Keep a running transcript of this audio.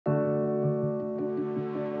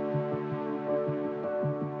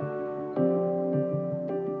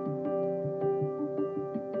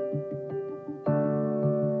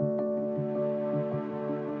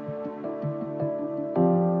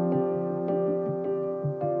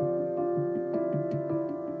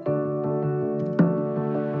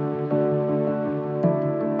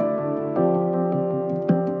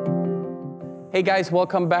Hey guys,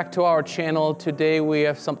 welcome back to our channel. Today we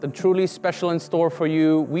have something truly special in store for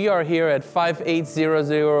you. We are here at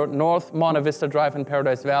 5800 North Monte Vista Drive in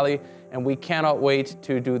Paradise Valley, and we cannot wait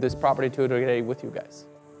to do this property tour today with you guys.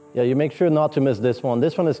 Yeah, you make sure not to miss this one.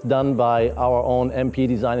 This one is done by our own MP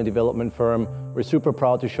design and development firm. We're super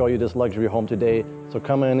proud to show you this luxury home today. So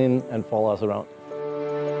come on in and follow us around.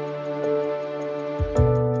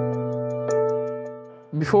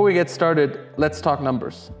 Before we get started, let's talk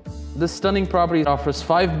numbers. This stunning property offers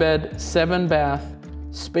 5-bed, 7-bath,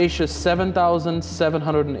 spacious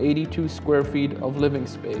 7,782 square feet of living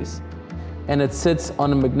space, and it sits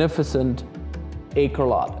on a magnificent acre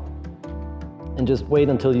lot. And just wait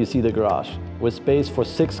until you see the garage. With space for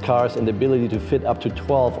 6 cars and the ability to fit up to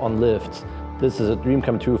 12 on lifts, this is a dream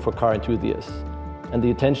come true for car enthusiasts. And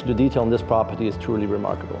the attention to detail on this property is truly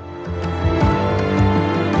remarkable.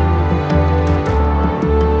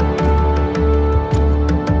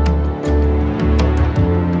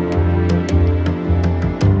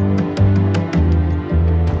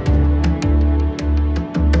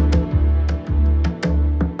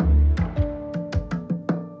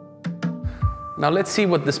 Now let's see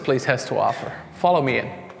what this place has to offer. Follow me in.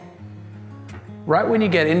 Right when you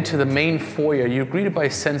get into the main foyer, you're greeted by a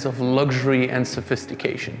sense of luxury and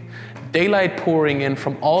sophistication. Daylight pouring in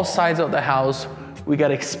from all sides of the house. We got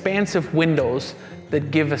expansive windows that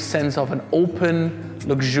give a sense of an open,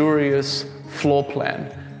 luxurious floor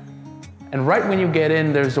plan. And right when you get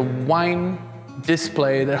in, there's a wine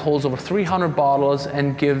display that holds over 300 bottles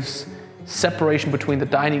and gives separation between the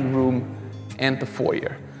dining room and the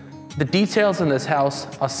foyer. The details in this house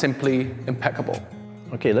are simply impeccable.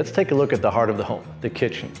 Okay, let's take a look at the heart of the home, the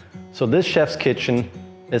kitchen. So this chef's kitchen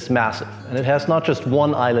is massive, and it has not just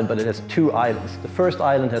one island, but it has 2 islands. The first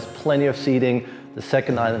island has plenty of seating, the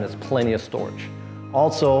second island has plenty of storage.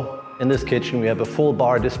 Also, in this kitchen, we have a full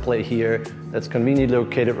bar display here that's conveniently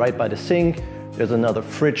located right by the sink. There's another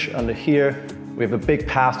fridge under here. We have a big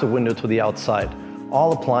pass-through window to the outside.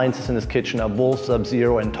 All appliances in this kitchen are both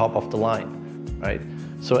Sub-Zero and top of the line, right?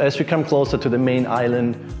 So as we come closer to the main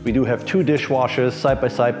island, we do have 2 dishwashers side by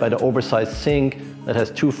side by the oversized sink that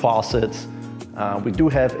has 2 faucets. We do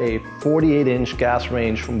have a 48-inch gas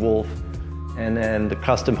range from Wolf, and then the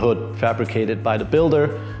custom hood fabricated by the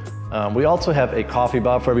builder. We also have a coffee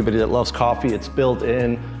bar for everybody that loves coffee. It's built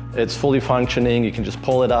in, it's fully functioning. You can just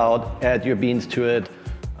pull it out, add your beans to it.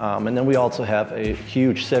 And then we also have a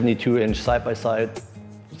huge 72-inch side-by-side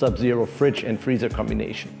Sub-Zero fridge and freezer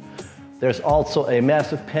combination. There's also a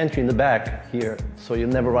massive pantry in the back here, so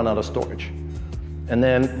you'll never run out of storage. And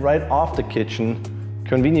then right off the kitchen,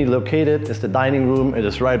 conveniently located, is the dining room. It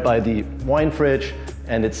is right by the wine fridge,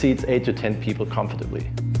 and it seats 8 to 10 people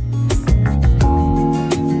comfortably.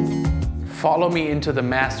 Follow me into the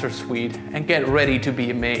master suite and get ready to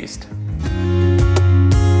be amazed.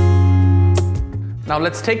 Now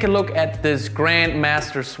let's take a look at this grand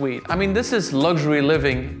master suite. I mean, this is luxury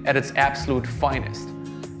living at its absolute finest.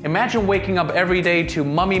 Imagine waking up every day to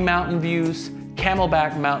Mummy Mountain views,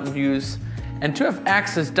 Camelback Mountain views, and to have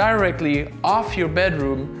access directly off your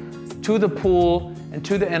bedroom to the pool and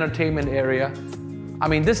to the entertainment area. I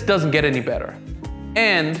mean, this doesn't get any better.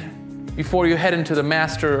 And before you head into the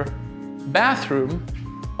master bathroom,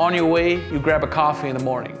 on your way, you grab a coffee in the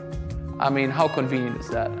morning. I mean, how convenient is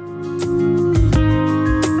that?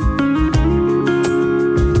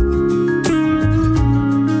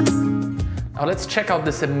 Now let's check out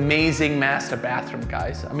this amazing master bathroom,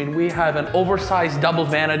 guys. I mean, we have an oversized double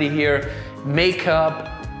vanity here, makeup,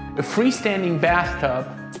 a freestanding bathtub,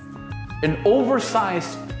 an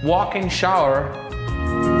oversized walk-in shower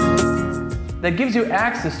that gives you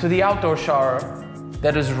access to the outdoor shower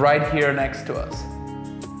that is right here next to us.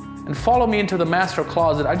 And follow me into the master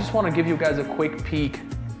closet. I just want to give you guys a quick peek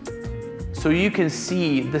so you can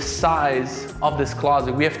see the size of this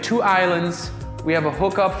closet. We have 2 islands. We have a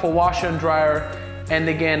hookup for washer and dryer, and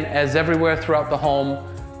again, as everywhere throughout the home,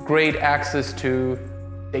 great access to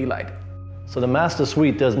daylight. So the master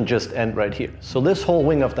suite doesn't just end right here. So this whole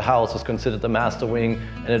wing of the house is considered the master wing,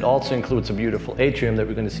 and it also includes a beautiful atrium that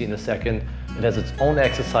we're going to see in a second. It has its own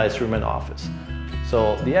exercise room and office.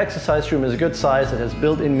 So the exercise room is a good size. It has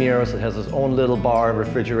built-in mirrors. It has its own little bar,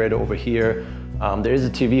 refrigerator over here. There is a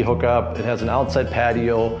TV hookup. It has an outside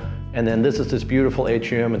patio. And then this is this beautiful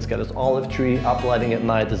atrium. It's got this olive tree uplighting at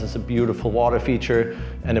night. This is a beautiful water feature,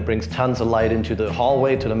 and it brings tons of light into the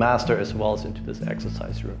hallway, to the master, as well as into this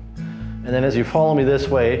exercise room. And then as you follow me this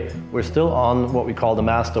way, we're still on what we call the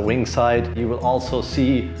master wing side. You will also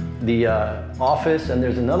see the office, and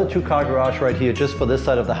there's another 2-car garage right here just for this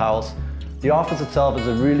side of the house. The office itself is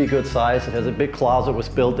a really good size. It has a big closet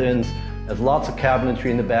with built-ins, There's lots of cabinetry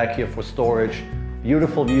in the back here for storage,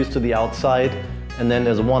 beautiful views to the outside. And then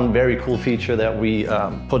there's one very cool feature that we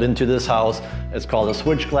put into this house. It's called a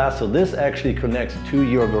switchglass. So this actually connects to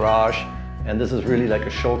your garage. And this is really like a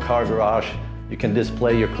show car garage. You can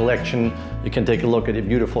display your collection. You can take a look at your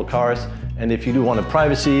beautiful cars. And if you do want a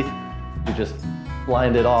privacy, you just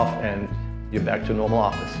blind it off and you're back to a normal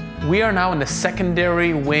office. We are now in the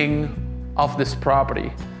secondary wing of this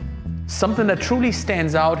property. Something that truly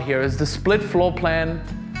stands out here is the split floor plan.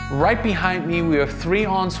 Right behind me, we have 3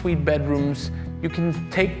 ensuite bedrooms. You can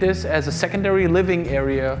take this as a secondary living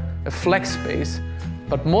area, a flex space,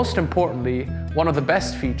 but most importantly, one of the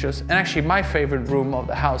best features, and actually my favorite room of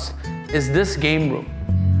the house, is this game room.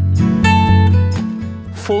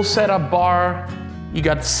 Full setup bar, you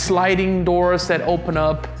got sliding doors that open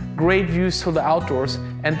up, great views to the outdoors,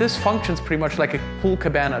 and this functions pretty much like a pool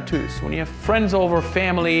cabana too. So when you have friends over,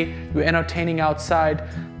 family, you're entertaining outside,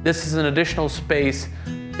 this is an additional space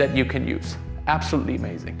that you can use. Absolutely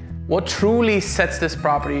amazing. What truly sets this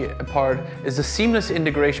property apart is the seamless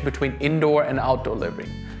integration between indoor and outdoor living.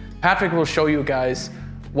 Patrick will show you guys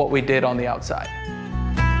what we did on the outside.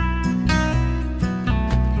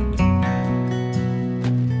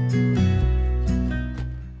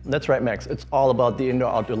 That's right, Max. It's all about the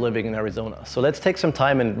indoor-outdoor living in Arizona. So let's take some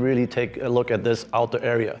time and really take a look at this outdoor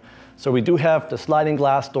area. So we do have the sliding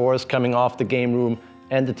glass doors coming off the game room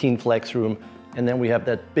and the teen flex room. And then we have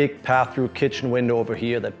that big pass-through kitchen window over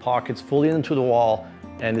here that pockets fully into the wall,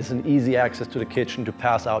 and it's an easy access to the kitchen to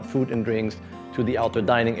pass out food and drinks to the outdoor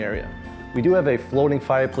dining area. We do have a floating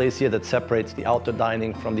fireplace here that separates the outdoor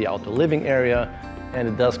dining from the outdoor living area, and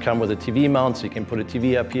it does come with a TV mount, so you can put a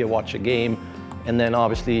TV up here, watch a game, and then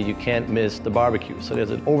obviously you can't miss the barbecue. So there's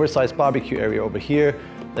an oversized barbecue area over here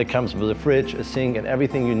that comes with a fridge, a sink, and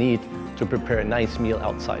everything you need to prepare a nice meal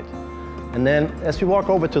outside. And then as we walk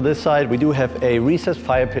over to this side, we do have a recessed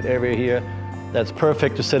fire pit area here that's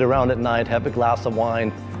perfect to sit around at night, have a glass of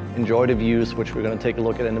wine, enjoy the views, which we're going to take a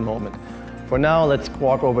look at in a moment. For now, let's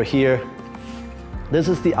walk over here. This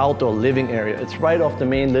is the outdoor living area. It's right off the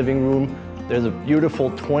main living room. There's a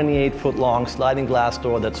beautiful 28-foot long sliding glass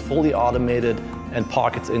door that's fully automated and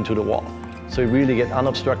pockets into the wall. So you really get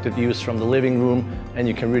unobstructed views from the living room, and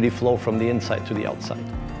you can really flow from the inside to the outside.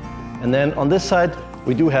 And then on this side,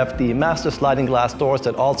 we do have the master sliding glass doors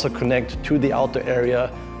that also connect to the outdoor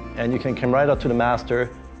area, and you can come right out to the master.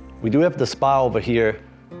 We do have the spa over here.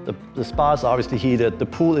 The spa is obviously heated, the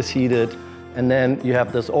pool is heated, and then you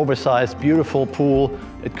have this oversized, beautiful pool.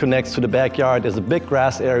 It connects to the backyard. There's a big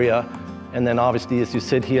grass area, and then obviously as you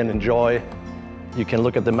sit here and enjoy, you can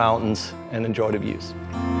look at the mountains and enjoy the views.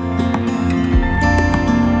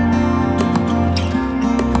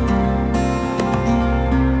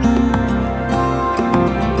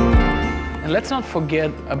 Let's not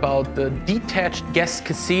forget about the detached guest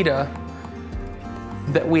casita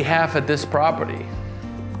that we have at this property.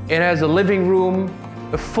 It has a living room,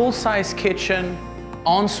 a full-size kitchen,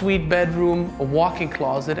 ensuite bedroom, a walk-in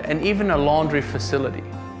closet, and even a laundry facility.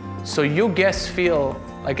 So your guests feel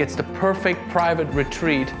like it's the perfect private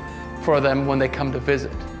retreat for them when they come to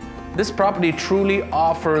visit. This property truly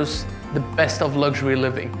offers the best of luxury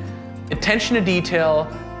living. Attention to detail,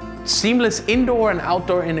 seamless indoor and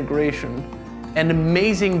outdoor integration, and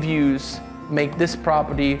amazing views make this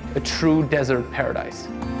property a true desert paradise.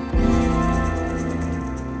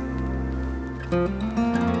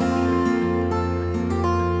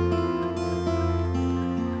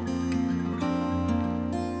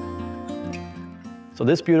 So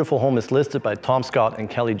this beautiful home is listed by Tom Scott and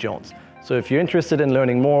Kelly Jones. So if you're interested in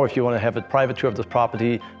learning more, if you want to have a private tour of this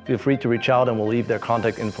property, feel free to reach out and we'll leave their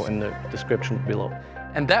contact info in the description below.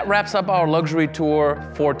 And that wraps up our luxury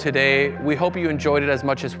tour for today. We hope you enjoyed it as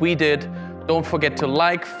much as we did. Don't forget to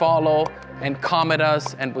like, follow, and comment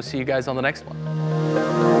us, and we'll see you guys on the next one.